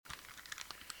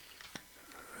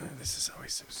This is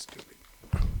always so stupid.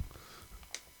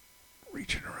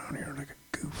 Reaching around here like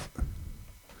a goof.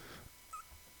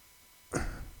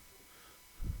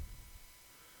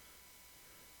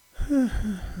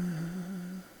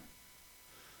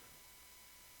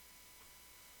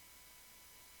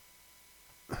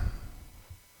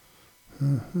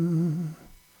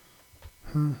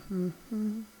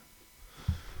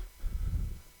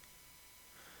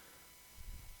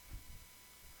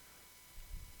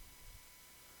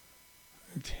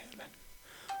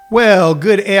 Well,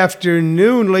 good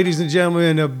afternoon, ladies and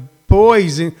gentlemen,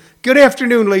 good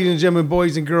afternoon, ladies and gentlemen,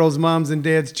 boys and girls, moms and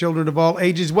dads, children of all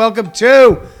ages. Welcome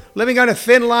to Living on a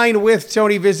Thin Line with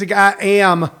Tony Visick. I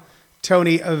am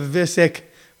Tony Visick.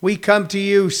 We come to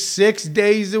you 6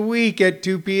 days a week at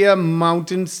 2 p.m.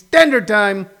 Mountain Standard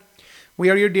Time. We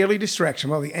are your daily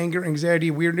distraction while the anger,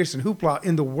 anxiety, weirdness, and hoopla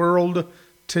in the world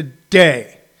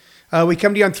today. We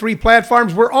come to you on 3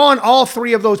 platforms. We're on all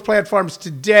 3 of those platforms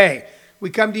today. We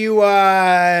come to you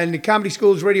on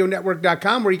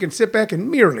ComedySchoolsRadioNetwork.com, where you can sit back and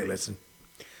merely listen.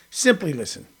 Simply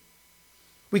listen.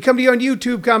 We come to you on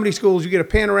YouTube Comedy Schools. You get a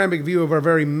panoramic view of our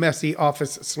very messy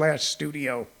office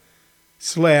 /studio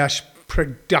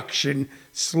 /production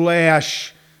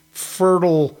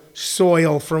 /fertile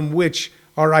soil from which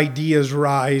our ideas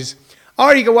rise.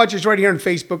 Or you can watch us right here on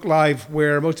Facebook Live,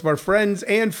 where most of our friends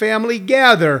and family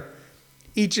gather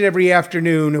each and every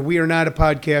afternoon. We are not a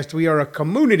podcast. We are a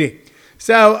community.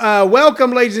 So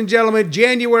welcome, ladies and gentlemen,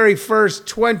 January 1st,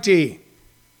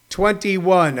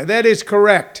 2021. That is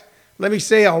correct. Let me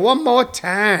say it one more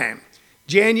time.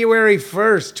 January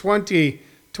 1st,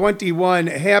 2021.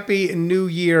 Happy New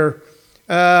Year.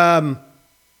 That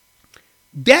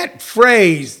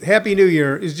phrase, Happy New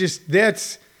Year, is just,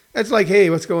 that's like, hey,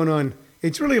 what's going on?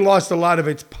 It's really lost a lot of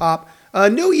its pop.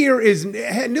 New Year's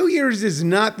is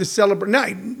not the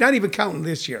celebration, not even counting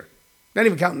this year. Not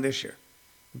even counting this year.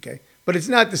 Okay. But it's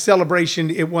not the celebration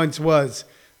it once was.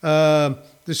 The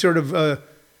sort of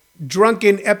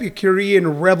drunken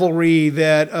Epicurean revelry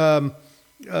that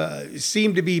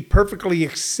seemed to be perfectly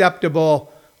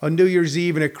acceptable on New Year's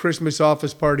Eve and at Christmas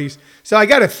office parties. So I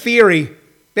got a theory.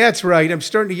 That's right. I'm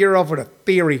starting to year off with a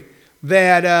theory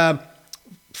that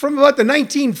from about the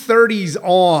 1930s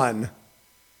on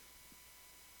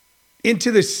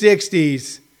into the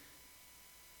 60s,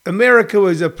 America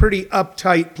was a pretty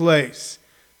uptight place.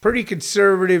 Pretty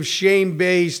conservative,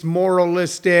 shame-based,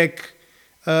 moralistic,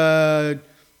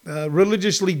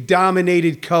 religiously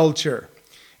dominated culture.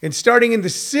 And starting in the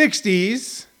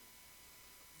 60s,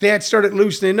 that started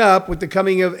loosening up with the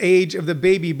coming of age of the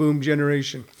baby boom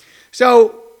generation.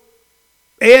 So,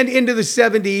 and into the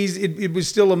 70s, it was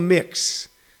still a mix.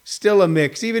 Still a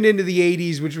mix. Even into the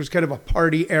 80s, which was kind of a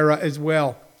party era as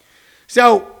well.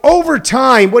 So, over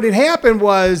time, what had happened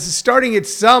was, starting at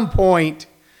some point,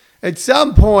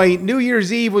 New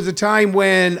Year's Eve was a time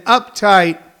when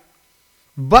uptight,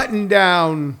 buttoned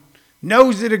down,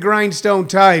 nose to the grindstone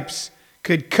types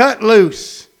could cut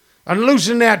loose,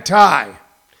 unloosen that tie,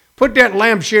 put that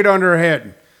lampshade on their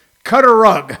head, cut a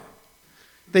rug.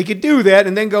 They could do that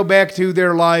and then go back to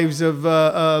their lives of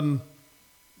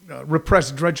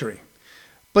repressed drudgery.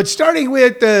 But starting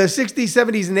with the 60s,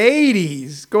 70s, and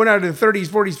 80s, going out to the 30s,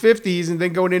 40s, 50s, and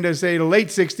then going into, say, the late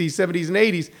 60s, 70s, and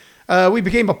 80s, we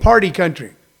became a party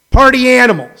country, party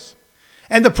animals.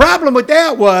 And the problem with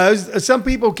that was some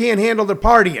people can't handle their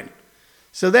partying.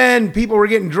 So then people were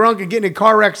getting drunk and getting in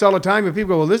car wrecks all the time. And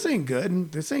people go, well, this ain't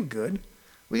good. This ain't good.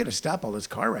 We got to stop all this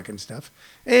car wrecking stuff.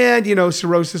 And,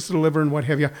 cirrhosis of the liver and what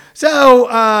have you.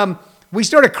 So we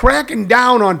started cracking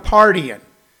down on partying.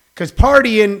 Because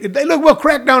partying, we'll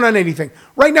crack down on anything.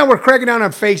 Right now we're cracking down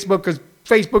on Facebook because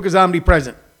Facebook is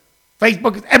omnipresent.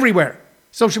 Facebook is everywhere.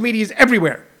 Social media is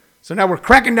everywhere. So now we're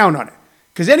cracking down on it.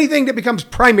 Because anything that becomes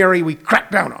primary, we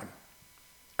crack down on.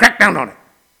 Crack down on it.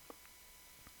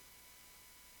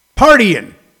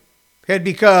 Partying had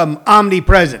become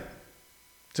omnipresent.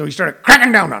 So we started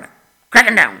cracking down on it.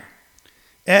 Cracking down.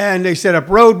 And they set up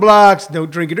roadblocks.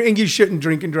 Don't drink and drink. You shouldn't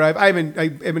drink and drive. I haven't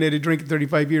had a drink in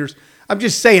 35 years. I'm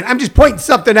just saying. I'm just pointing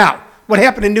something out. What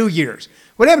happened to New Year's?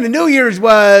 What happened to New Year's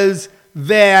was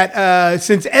that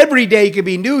since every day could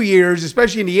be New Year's,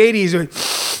 especially in the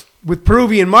 80s, with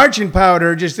Peruvian marching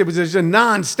powder, it was just a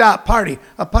non-stop party,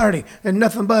 and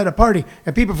nothing but a party.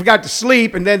 And people forgot to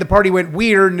sleep, and then the party went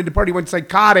weird, and then the party went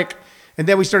psychotic, and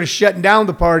then we started shutting down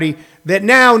the party. That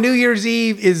now New Year's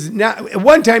Eve is not, at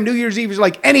one time New Year's Eve was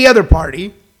like any other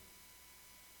party.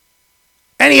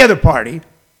 Any other party.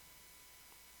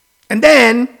 And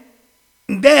then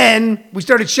we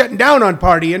started shutting down on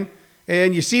partying,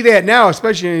 and you see that now,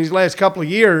 especially in these last couple of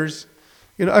years.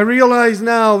 I realize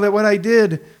now that what I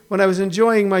did when I was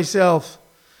enjoying myself.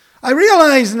 I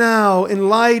realize now, in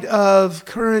light of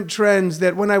current trends,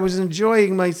 that when I was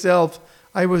enjoying myself,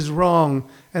 I was wrong.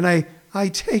 And I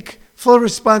take full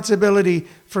responsibility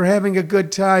for having a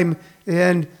good time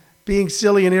and being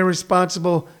silly and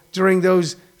irresponsible during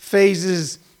those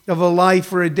phases of a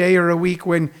life or a day or a week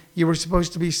when you were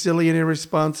supposed to be silly and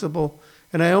irresponsible.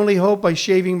 And I only hope by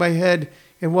shaving my head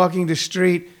and walking the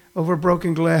street over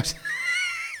broken glass.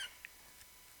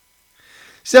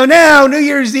 So now New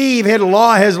Year's Eve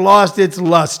has lost its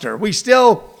luster. We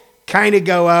still kind of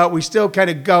go out. We still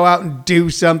kind of go out and do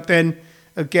something.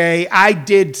 Okay, I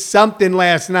did something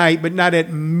last night, but not at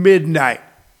midnight.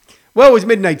 Well, it was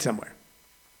midnight somewhere.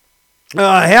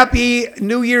 Happy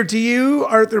New Year to you,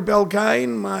 Arthur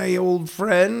Belkine, my old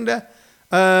friend.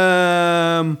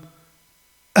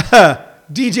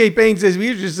 DJ Payne says, we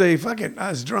used to say, fuck it, I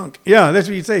was drunk. Yeah, that's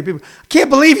what you say. People, I can't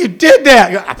believe you did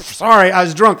that. I'm sorry, I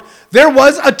was drunk. There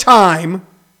was a time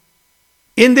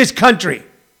in this country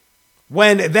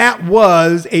when that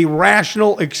was a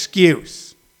rational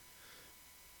excuse.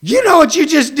 You know what you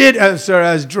just did? Sorry,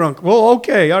 I was drunk. Well,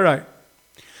 okay, all right.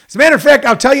 As a matter of fact,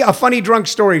 I'll tell you a funny drunk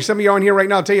story. Some of you on here right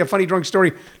now, I'll tell you a funny drunk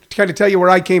story to kind of tell you where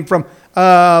I came from.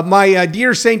 My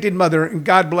dear sainted mother, and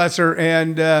God bless her,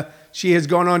 and she has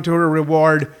gone on to her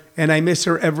reward, and I miss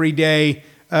her every day.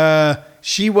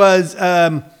 She was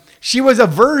a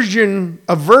version.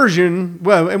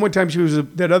 Well, and one time she was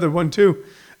that other one too,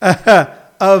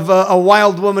 of a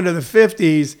wild woman of the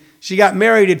 50s. She got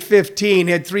married at 15,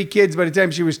 had 3 kids by the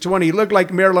time she was 20. Looked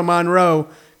like Marilyn Monroe,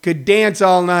 could dance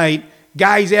all night.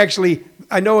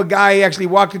 I know a guy actually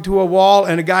walked into a wall,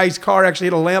 and a guy's car actually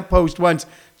hit a lamppost once,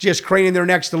 just craning their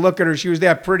necks to look at her. She was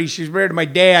that pretty. She was married to my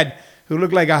dad, who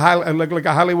looked like a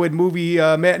Hollywood movie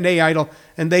matinee idol.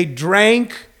 And they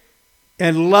drank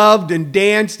and loved and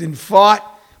danced and fought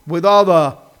with all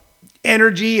the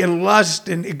energy and lust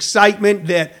and excitement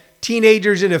that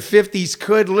teenagers in the 50s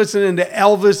could, listening to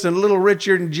Elvis and Little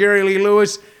Richard and Jerry Lee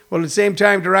Lewis, while at the same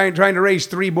time trying to raise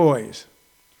 3 boys.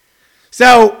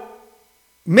 So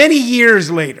many years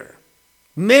later,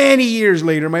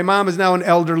 my mom is now an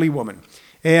elderly woman,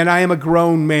 and I am a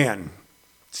grown man.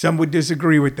 Some would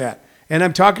disagree with that. And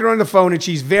I'm talking to her on the phone, and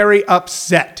she's very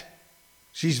upset.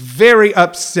 She's very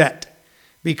upset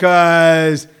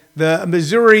because the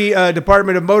Missouri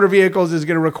Department of Motor Vehicles is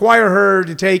going to require her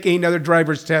to take another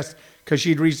driver's test because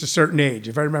she'd reached a certain age,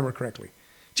 if I remember correctly.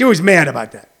 She was mad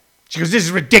about that. She goes, this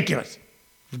is ridiculous.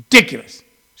 Ridiculous.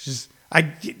 She says,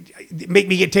 make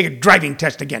me take a driving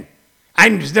test again. I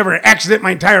was never in an accident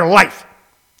my entire life.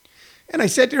 And I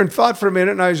sat there and thought for a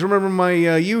minute, and I was remembering my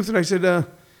youth, and I said,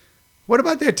 what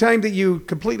about that time that you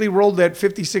completely rolled that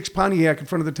 56 Pontiac in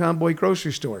front of the Tomboy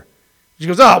grocery store? She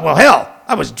goes, oh, well, hell,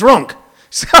 I was drunk.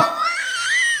 So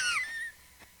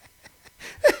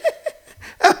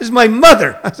that was my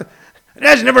mother. I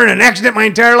was never in an accident my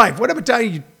entire life. What about the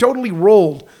time you totally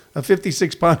rolled a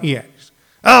 56 Pontiac?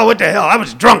 Oh, what the hell? I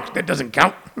was drunk. That doesn't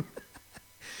count.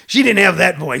 She didn't have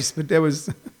that voice, but that was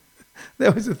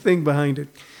the thing behind it.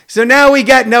 So now we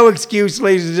got no excuse,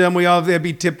 ladies and gentlemen. We all have to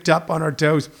be tip-top on our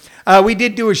toes. We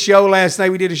did do a show last night.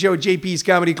 We did a show at JP's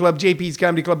Comedy Club,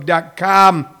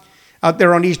 jpscomedyclub.com, out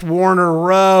there on East Warner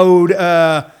Road.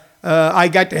 I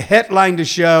got to headline the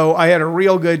show. I had a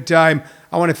real good time.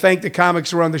 I want to thank the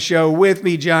comics who were on the show with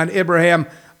me, John Abraham,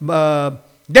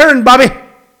 Darren Bobby.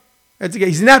 That's a guy.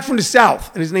 He's not from the South,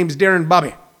 and his name is Darren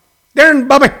Bobby. Darren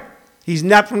Bobby. He's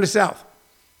not from the South.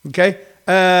 Okay?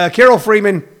 Carol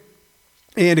Freeman,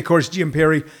 and, of course, Jim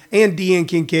Perry, and Deanne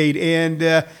Kincaid. And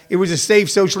it was a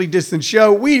safe, socially distant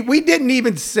show. We didn't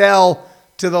even sell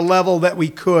to the level that we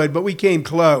could, but we came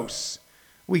close.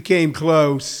 We came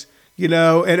close, you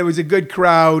know, and it was a good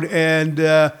crowd, and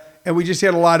we just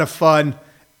had a lot of fun.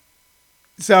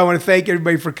 So I want to thank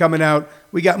everybody for coming out.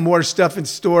 We got more stuff in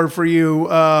store for you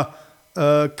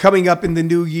coming up in the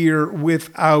new year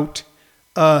without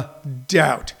a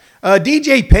doubt.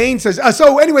 DJ Payne says,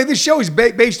 so anyway, this show is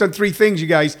based on 3 things, you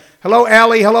guys. Hello,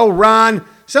 Allie. Hello, Ron.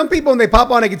 Some people, when they pop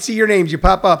on, I can see your names. You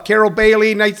pop up. Carol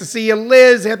Bailey, nice to see you.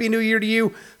 Liz, Happy New Year to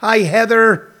you. Hi,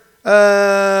 Heather. Who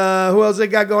else I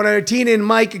got going on there? Tina and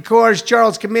Mike, of course.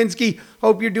 Charles Kaminsky.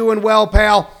 Hope you're doing well,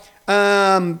 pal.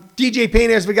 DJ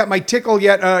Payne asked if we got my tickle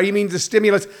yet. He means the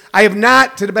stimulus. I have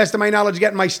not, to the best of my knowledge,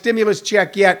 gotten my stimulus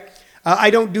check yet.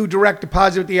 I don't do direct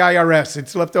deposit with the IRS.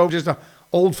 It's left over, just an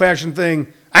old-fashioned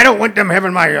thing. I don't want them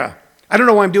having my, I don't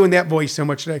know why I'm doing that voice so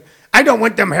much today. I don't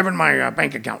want them having my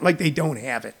bank account, like they don't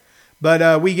have it.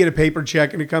 But we get a paper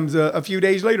check, and it comes a few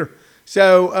days later.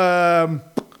 So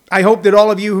I hope that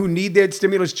all of you who need that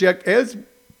stimulus check, as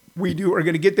we do, are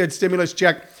going to get that stimulus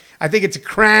check. I think it's a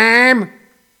crime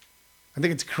I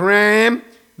think it's a crime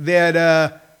that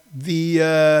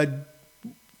the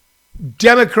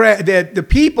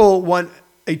people want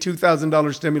a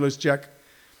 $2,000 stimulus check.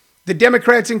 The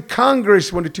Democrats in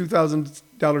Congress want a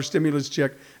 $2,000 stimulus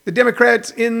check. The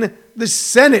Democrats in the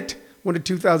Senate want a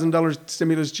 $2,000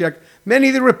 stimulus check. Many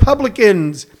of the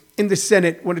Republicans in the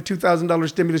Senate want a $2,000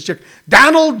 stimulus check.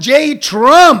 Donald J.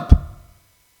 Trump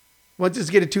wants us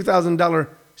to get a $2,000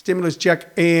 stimulus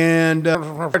check. And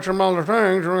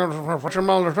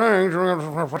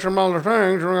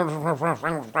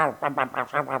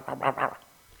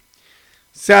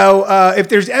so if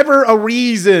there's ever a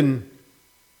reason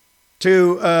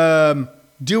to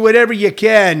do whatever you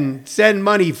can, send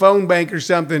money, phone bank or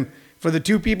something for the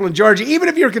two people in Georgia, even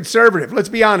if you're conservative, let's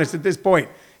be honest at this point.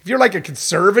 If you're like a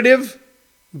conservative,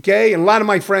 okay, and a lot of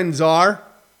my friends are,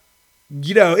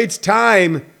 you know, it's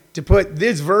time to put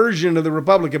this version of the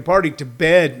Republican Party to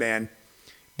bed, man.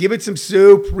 Give it some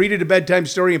soup, read it a bedtime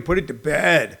story, and put it to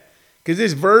bed. Because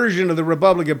this version of the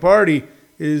Republican Party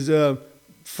is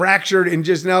fractured and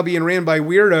just now being ran by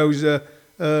weirdos,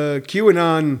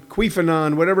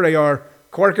 QAnon, whatever they are,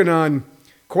 Quarkanon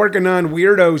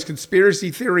weirdos, conspiracy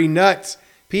theory nuts,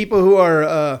 people who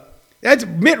are, that's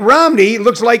Mitt Romney,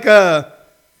 looks like a,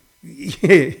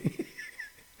 he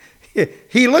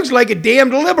looks like a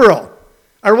damned liberal,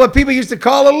 or what people used to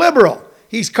call a liberal.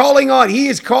 He is calling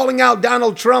out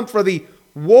Donald Trump for the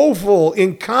woeful,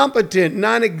 incompetent,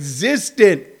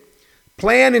 non-existent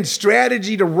plan and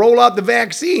strategy to roll out the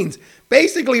vaccines.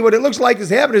 Basically, what it looks like has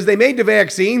happened is they made the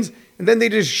vaccines, and then they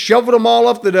just shoveled them all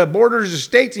up to the borders of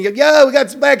states and go, yo, we got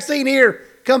some vaccine here.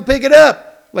 Come pick it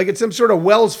up. Like it's some sort of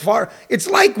Wells Fargo. It's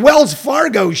like Wells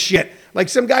Fargo shit. Like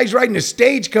some guy's riding a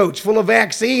stagecoach full of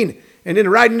vaccine and then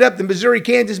riding it up the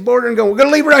Missouri-Kansas border and going, we're going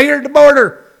to leave it right here at the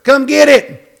border. Come get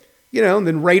it. You know, and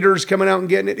then raiders coming out and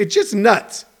getting it. It's just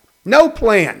nuts. No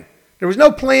plan. There was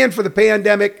no plan for the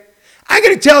pandemic. I got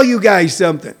to tell you guys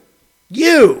something.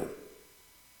 You,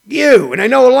 and I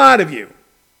know a lot of you,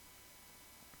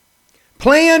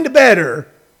 planned better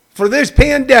for this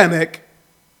pandemic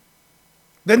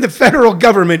than the federal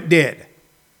government did.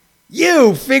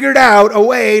 You figured out a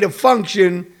way to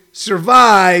function,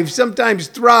 survive, sometimes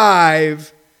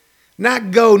thrive,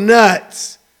 not go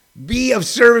nuts, be of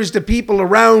service to people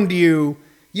around you.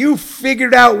 You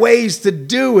figured out ways to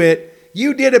do it.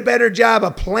 You did a better job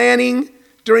of planning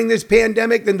during this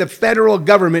pandemic than the federal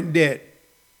government did.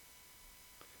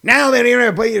 Now they're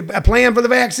going to a plan for the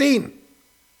vaccine.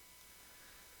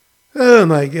 Oh,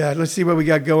 my God. Let's see what we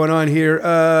got going on here.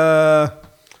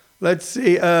 Let's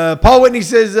see. Paul Whitney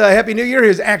says, Happy New Year.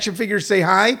 His action figures say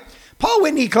hi. Paul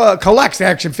Whitney collects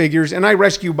action figures, and I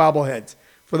rescue bobbleheads,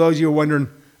 for those of you who are wondering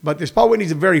about this. Paul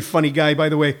Whitney's a very funny guy, by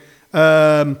the way.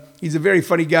 He's a very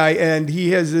funny guy, and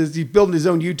he's building his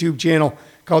own YouTube channel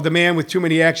called The Man with Too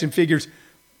Many Action Figures.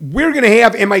 We're going to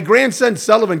have, and my grandson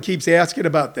Sullivan keeps asking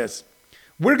about this,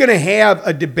 we're going to have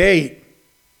a debate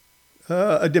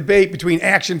between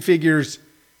action figures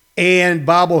and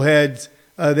bobbleheads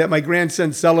that my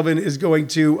grandson Sullivan is going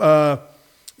to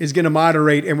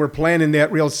moderate, and we're planning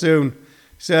that real soon.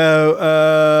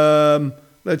 So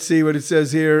let's see what it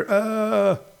says here.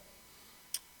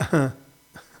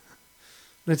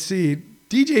 Let's see.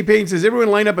 DJ Payne says, everyone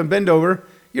line up and bend over.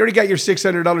 You already got your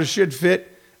 $600 should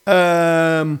fit.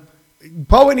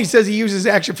 Paul Whitney says he uses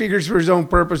action figures for his own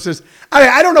purposes.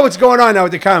 I don't know what's going on now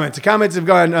with the comments. The comments have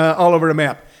gone all over the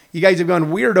map. You guys have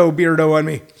gone beardo on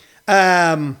me.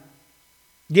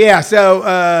 So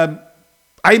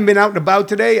I haven't been out and about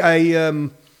today. I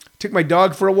took my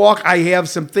dog for a walk. I have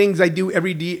some things I do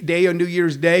every day on New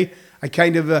Year's Day. I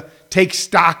kind of take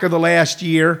stock of the last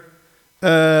year.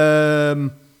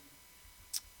 Tina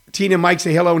and Mike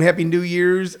say hello and Happy New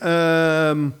Year's.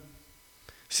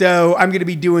 So I'm going to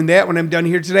be doing that when I'm done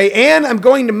here today. And I'm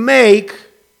going to make,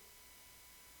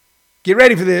 get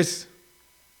ready for this,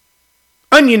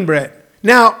 onion bread.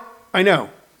 Now, I know,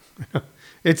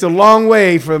 it's a long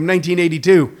way from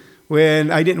 1982 when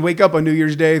I didn't wake up on New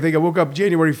Year's Day. I think I woke up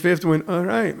January 5th and went, all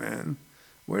right, man,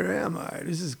 where am I?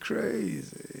 This is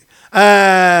crazy.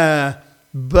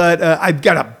 But I've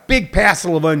got a big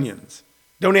passel of onions.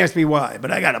 Don't ask me why, but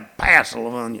I got a passel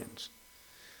of onions.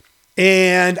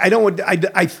 And I don't want,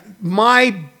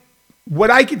 what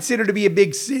I consider to be a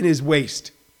big sin is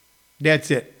waste.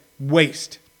 That's it.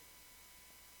 Waste.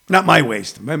 Not my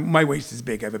waist. My waist is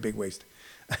big. I have a big waist.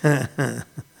 Not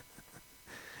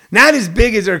as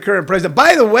big as our current president.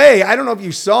 By the way, I don't know if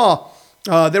you saw,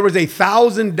 there was a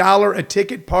 $1,000 a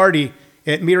ticket party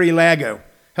at Mar-a-Lago.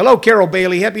 Hello, Carol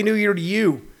Bailey. Happy New Year to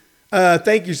you.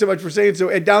 Thank you so much for saying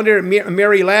so. Down there at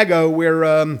Mar-a-Lago,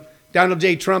 where Donald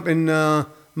J. Trump and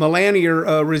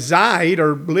Melania reside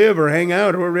or live or hang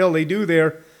out or whatever the hell they do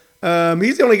there.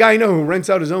 He's the only guy I know who rents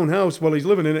out his own house while he's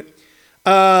living in it.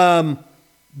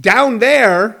 Down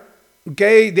there,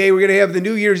 okay, they were going to have the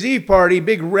New Year's Eve party,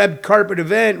 big red carpet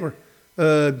event where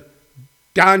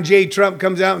Don J. Trump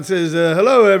comes out and says,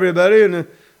 hello, everybody.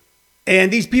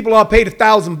 And these people all paid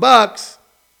 $1,000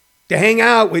 to hang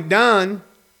out with Don,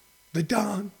 the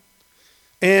Don.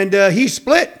 And he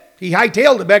split. He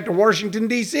hightailed it back to Washington,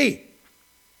 D.C.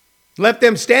 Left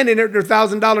them standing there at their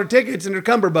 $1,000 tickets and their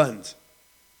cummerbunds.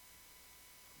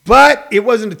 But it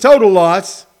wasn't a total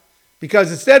loss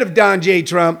because instead of Don J.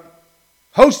 Trump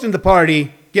hosting the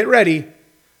party, get ready,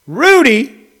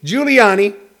 Rudy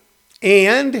Giuliani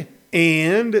and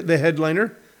the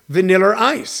headliner, Vanilla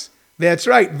Ice. That's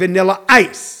right, Vanilla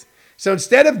Ice. So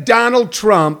instead of Donald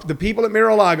Trump, the people at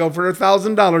Mar-a-Lago for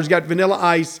 $1,000 got Vanilla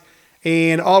Ice,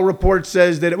 and all reports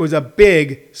says that it was a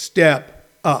big step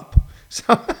up.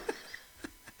 So,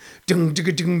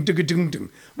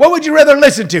 what would you rather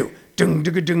listen to? Bing,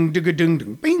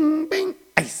 bing,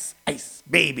 ice, ice,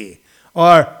 baby.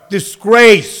 Or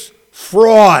disgrace,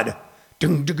 fraud.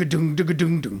 Loser.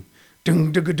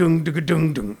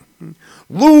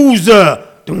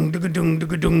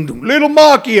 Little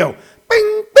Markio.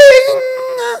 Bing, bing.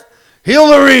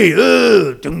 Hillary.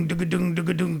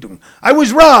 I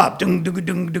was robbed. Bing,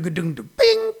 bing.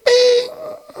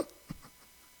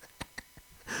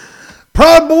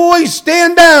 Proud Boys,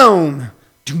 stand down.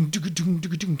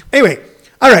 Anyway,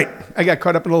 all right. I got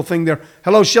caught up in a little thing there.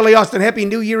 Hello, Shelly Austin. Happy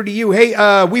New Year to you.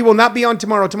 Hey, we will not be on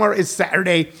tomorrow. Tomorrow is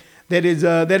Saturday. That is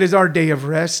our day of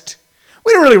rest.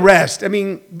 We don't really rest. I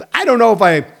mean, I don't know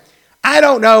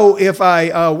if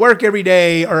I work every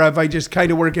day or if I just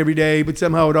kind of work every day, but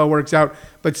somehow it all works out.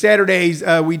 But Saturdays,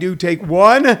 we do take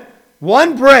one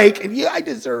break, and yeah, I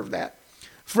deserve that,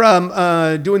 from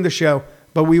doing the show.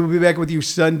 But we will be back with you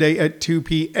Sunday at 2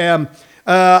 p.m.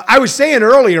 I was saying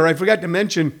earlier, I forgot to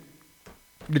mention,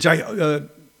 which I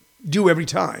do every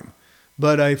time,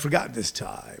 but I forgot this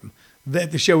time,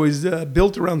 that the show is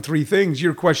built around three things.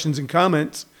 Your questions and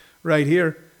comments right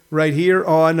here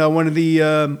on one of the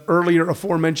earlier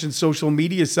aforementioned social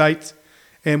media sites,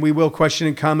 and we will question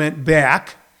and comment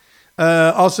back.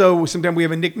 Also, sometimes we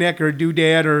have a knick-knack or a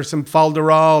doodad or some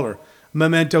falderall or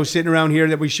memento sitting around here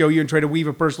that we show you and try to weave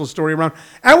a personal story around.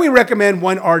 And we recommend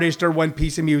one artist or one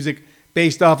piece of music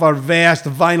based off our vast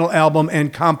vinyl album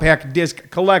and compact disc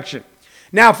collection.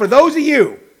 Now, for those of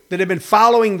you that have been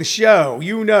following the show,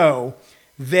 you know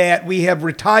that we have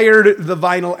retired the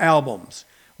vinyl albums.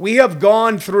 We have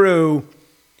gone through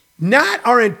not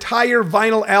our entire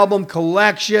vinyl album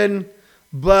collection,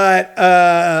 but,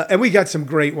 and we got some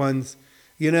great ones,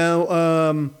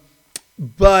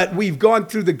 but we've gone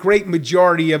through the great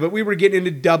majority of it. We were getting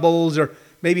into doubles or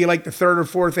maybe like the third or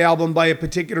fourth album by a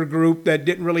particular group that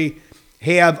didn't really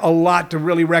have a lot to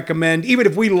really recommend, even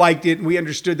if we liked it and we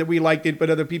understood that we liked it, but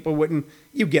other people wouldn't.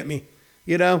 You get me,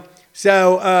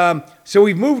 So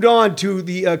we've moved on to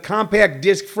the compact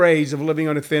disc phrase of Living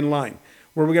on a Thin Line,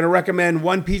 where we're going to recommend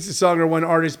one piece of song or one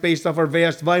artist based off our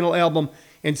vast vinyl album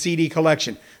and CD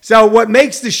collection. So what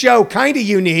makes the show kind of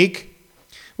unique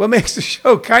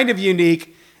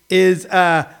is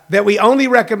that we only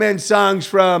recommend songs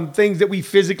from things that we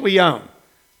physically own.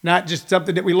 Not just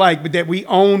something that we like, but that we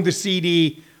own the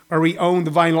CD or we own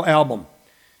the vinyl album.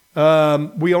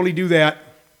 We only do that.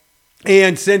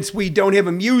 And since we don't have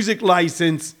a music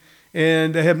license,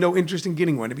 and I have no interest in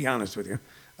getting one, to be honest with you,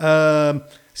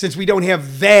 since we don't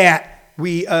have that,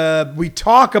 we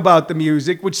talk about the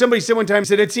music, which somebody said one time,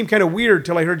 said it seemed kind of weird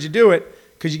till I heard you do it,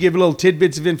 because you give little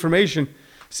tidbits of information.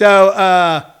 So,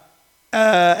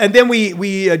 and then we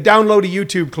download a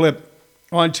YouTube clip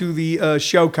onto the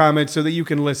show comments so that you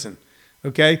can listen.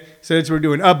 Okay? So that's what we're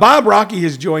doing. Bob Rocky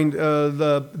has joined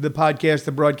the podcast,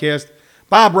 the broadcast.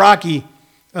 Bob Rocky,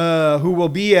 who will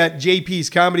be at JP's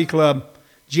Comedy Club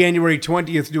January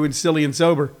 20th doing Silly and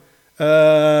Sober.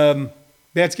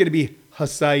 That's going to be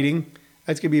exciting.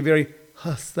 That's going to be very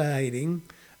exciting.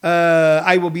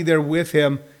 I will be there with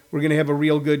him. We're going to have a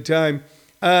real good time.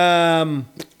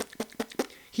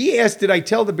 He asked, did I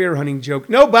tell the bear hunting joke?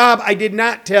 No, Bob, I did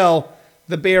not tell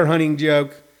the bear hunting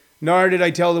joke, nor did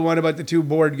I tell the one about the two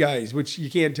bored guys, which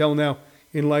you can't tell now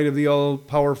in light of the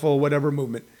all-powerful whatever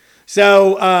movement.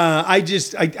 So I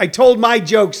told my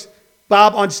jokes,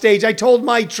 Bob, on stage. I told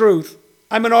my truth.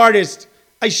 I'm an artist.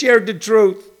 I shared the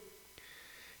truth.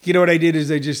 You know what I did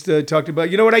is I just talked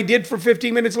about, you know what I did for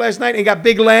 15 minutes last night and got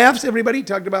big laughs? Everybody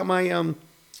talked about my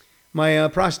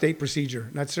prostate procedure,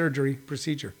 not surgery,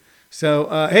 procedure.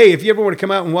 So, hey, if you ever want to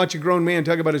come out and watch a grown man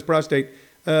talk about his prostate,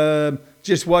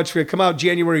 just come out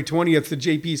January 20th to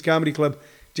JP's Comedy Club.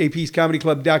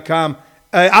 jpscomedyclub.com.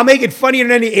 I'll make it funnier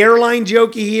than any airline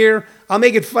joke you hear. I'll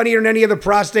make it funnier than any other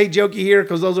prostate joke you hear,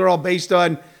 because those are all based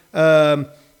on, being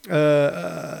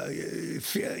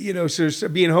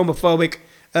homophobic.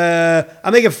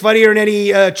 I'll make it funnier than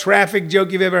any traffic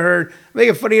joke you've ever heard. I'll make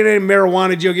it funnier than any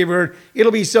marijuana joke you've ever heard.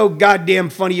 It'll be so goddamn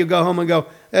funny you'll go home and go,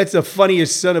 that's the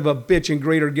funniest son of a bitch in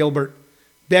Greater Gilbert.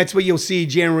 That's what you'll see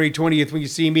January 20th when you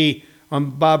see me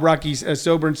on Bob Rocky's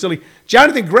Sober and Silly.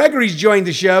 Jonathan Gregory's joined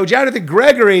the show. Jonathan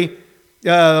Gregory,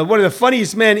 one of the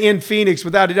funniest men in Phoenix,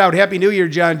 without a doubt. Happy New Year,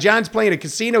 John. John's playing a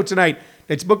casino tonight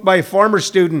that's booked by a former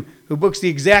student who books the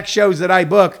exact shows that I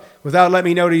book without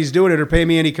letting me know that he's doing it or paying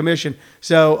me any commission.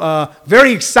 So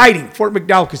very exciting, Fort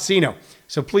McDowell Casino.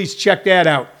 So please check that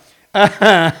out.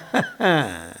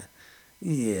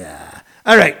 Yeah.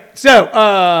 All right.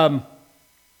 So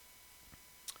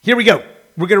here we go.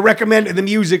 We're going to recommend the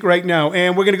music right now,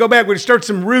 and we're going to go back. We're going to start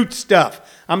some root stuff.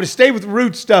 I'm going to stay with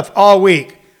root stuff all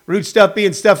week. Root stuff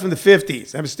being stuff from the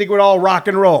 50s. I'm going to stick with all rock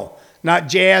and roll, not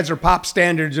jazz or pop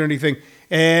standards or anything.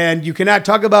 And you cannot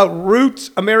talk about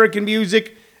roots American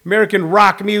music, American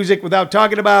rock music, without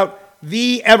talking about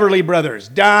the Everly Brothers,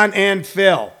 Don and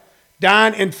Phil.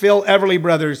 Don and Phil Everly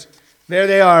Brothers. There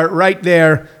they are, right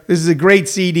there. This is a great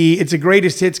CD. It's a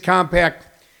greatest hits compact.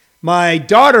 My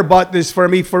daughter bought this for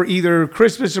me for either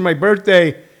Christmas or my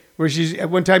birthday, where she's at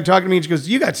one time talking to me, and she goes,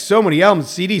 you got so many albums,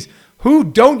 CDs. Who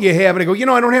don't you have? And I go,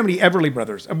 I don't have any Everly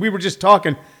Brothers. And we were just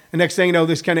talking. And next thing you know,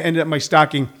 this kind of ended up my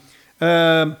stocking.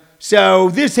 So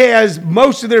this has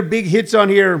most of their big hits on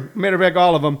here. Matter of fact,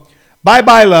 all of them. Bye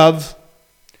Bye Love,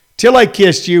 Till I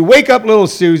Kissed You, Wake Up Little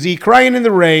Susie, Crying in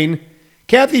the Rain,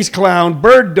 Kathy's Clown,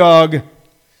 Bird Dog,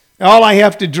 All I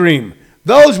Have to Dream.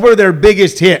 Those were their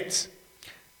biggest hits.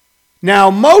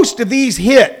 Now, most of these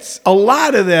hits, a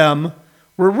lot of them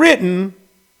were written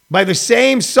by the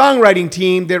same songwriting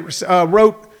team that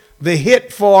wrote the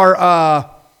hit for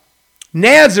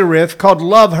Nazareth called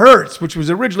Love Hurts, which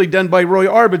was originally done by Roy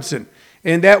Orbison.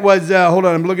 And that was, hold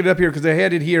on, I'm looking it up here because I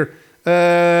had it here. They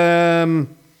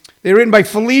were written by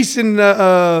Felice and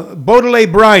Baudelaire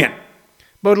Bryant.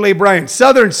 Baudelaire Bryant.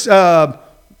 Southern,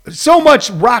 so much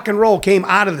rock and roll came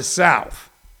out of the South.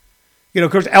 Of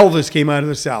course, Elvis came out of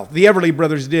the South. The Everly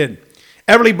Brothers did.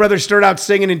 Everly Brothers started out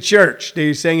singing in church.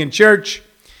 They sang in church,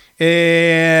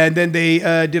 and then they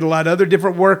did a lot of other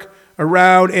different work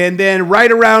around. And then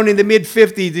right around in the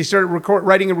mid-'50s, they started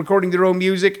writing and recording their own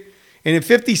music. And in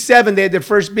 57, they had their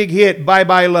first big hit, Bye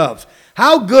Bye Love.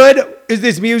 How good is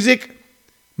this music?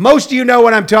 Most of you know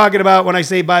what I'm talking about when I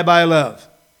say Bye Bye Love.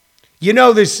 You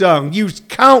know this song, used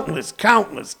countless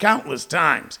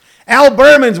times. Al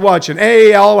Berman's watching.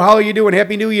 Hey, Al, how are you doing?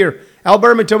 Happy New Year. Al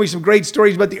Berman told me some great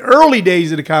stories about the early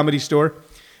days of the Comedy Store.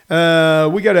 When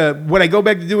I go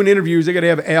back to doing interviews, I got to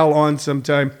have Al on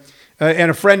sometime. And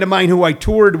a friend of mine who I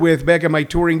toured with back in my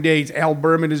touring days, Al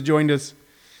Berman, has joined us.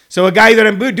 So a guy that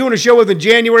I'm doing a show with in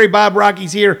January, Bob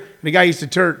Rocky's here, and a guy used to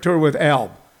tour with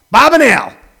Al. Bob and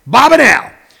Al.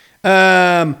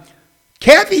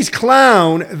 Kathy's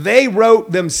Clown, they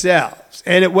wrote themselves,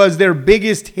 and it was their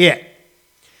biggest hit.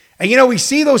 And we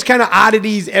see those kind of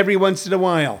oddities every once in a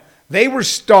while. They were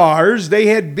stars. They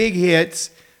had big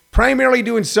hits, primarily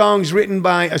doing songs written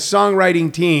by a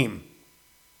songwriting team.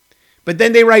 But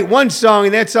then they write one song,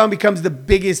 and that song becomes the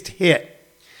biggest hit.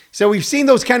 So we've seen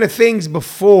those kind of things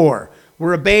before,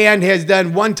 where a band has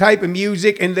done one type of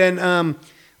music, and then,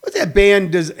 what's that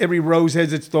band does Every Rose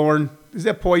Has Its Thorn? Is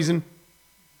that Poison?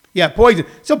 Yeah, Poison.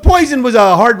 So Poison was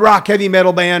a hard rock, heavy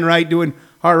metal band, right? Doing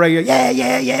hard rock.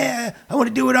 Yeah. I want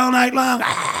to do it all night long.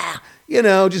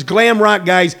 Just glam rock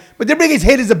guys. But their biggest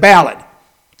hit is a ballad.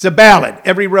 It's a ballad.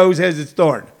 Every Rose Has Its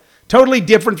Thorn. Totally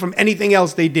different from anything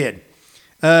else they did.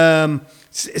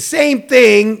 Same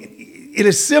thing, in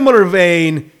a similar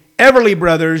vein, Everly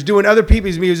Brothers doing other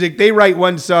people's music. They write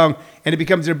one song, and it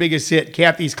becomes their biggest hit,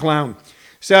 Kathy's Clown.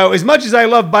 So as much as I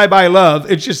love Bye Bye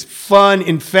Love, it's just fun,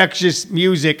 infectious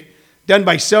music done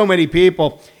by so many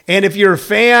people. And if you're a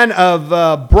fan of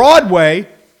Broadway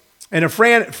and a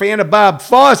fan of Bob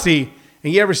Fosse,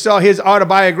 and you ever saw his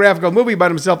autobiographical movie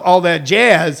about himself, All That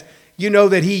Jazz, you know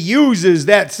that he uses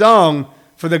that song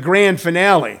for the grand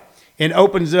finale and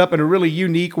opens it up in a really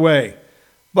unique way.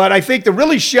 But I think to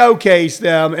really showcase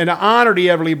them and to honor the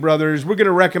Everly Brothers, we're going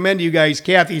to recommend to you guys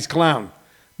Kathy's Clown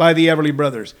by the Everly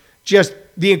Brothers. Just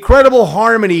the incredible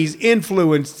harmonies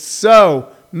influenced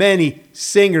so many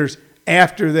singers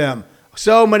after them.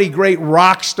 So many great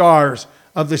rock stars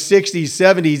of the 60s,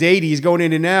 70s, 80s going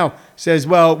into now says,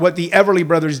 well, what the Everly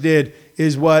Brothers did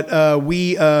is what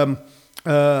we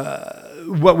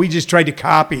just tried to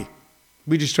copy.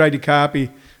 We just tried to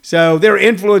copy. So their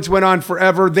influence went on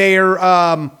forever. Their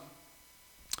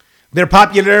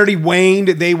popularity waned.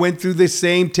 They went through the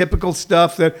same typical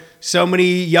stuff that so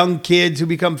many young kids who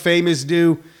become famous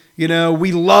do. You know,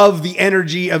 we love the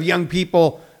energy of young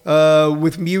people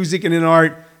with music and in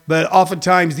art, but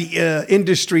oftentimes the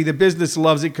industry, the business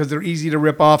loves it because they're easy to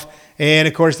rip off. And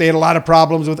of course, they had a lot of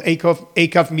problems with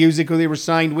Acuff Music, who they were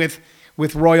signed with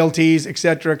royalties, et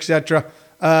cetera, et cetera.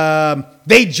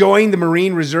 They joined the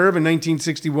Marine Reserve in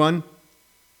 1961.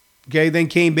 Okay, then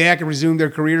came back and resumed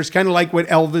their careers, kind of like what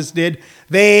Elvis did.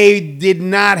 They did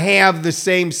not have the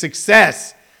same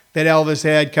success that Elvis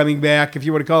had coming back, if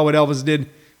you want to call it what Elvis did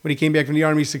when he came back from the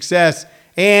Army, success.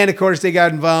 And, of course, they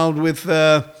got involved with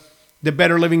the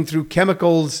Better Living Through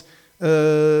Chemicals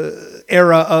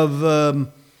era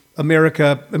of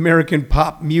American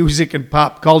pop music and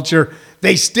pop culture.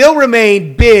 They still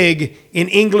remained big in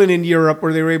England and Europe,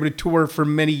 where they were able to tour for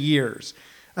many years.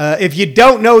 If you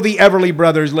don't know the Everly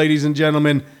Brothers, ladies and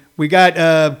gentlemen, we got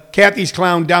Kathy's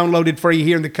Clown downloaded for you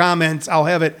here in the comments. I'll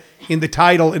have it in the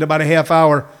title in about a half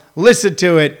hour. Listen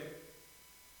to it.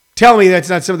 Tell me that's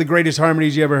not some of the greatest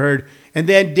harmonies you ever heard. And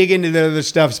then dig into the other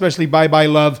stuff, especially Bye Bye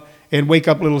Love and Wake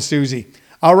Up Little Susie.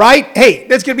 All right? Hey,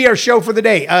 that's going to be our show for the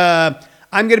day.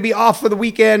 I'm going to be off for the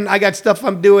weekend. I got stuff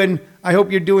I'm doing. I hope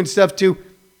you're doing stuff too.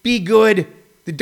 Be good.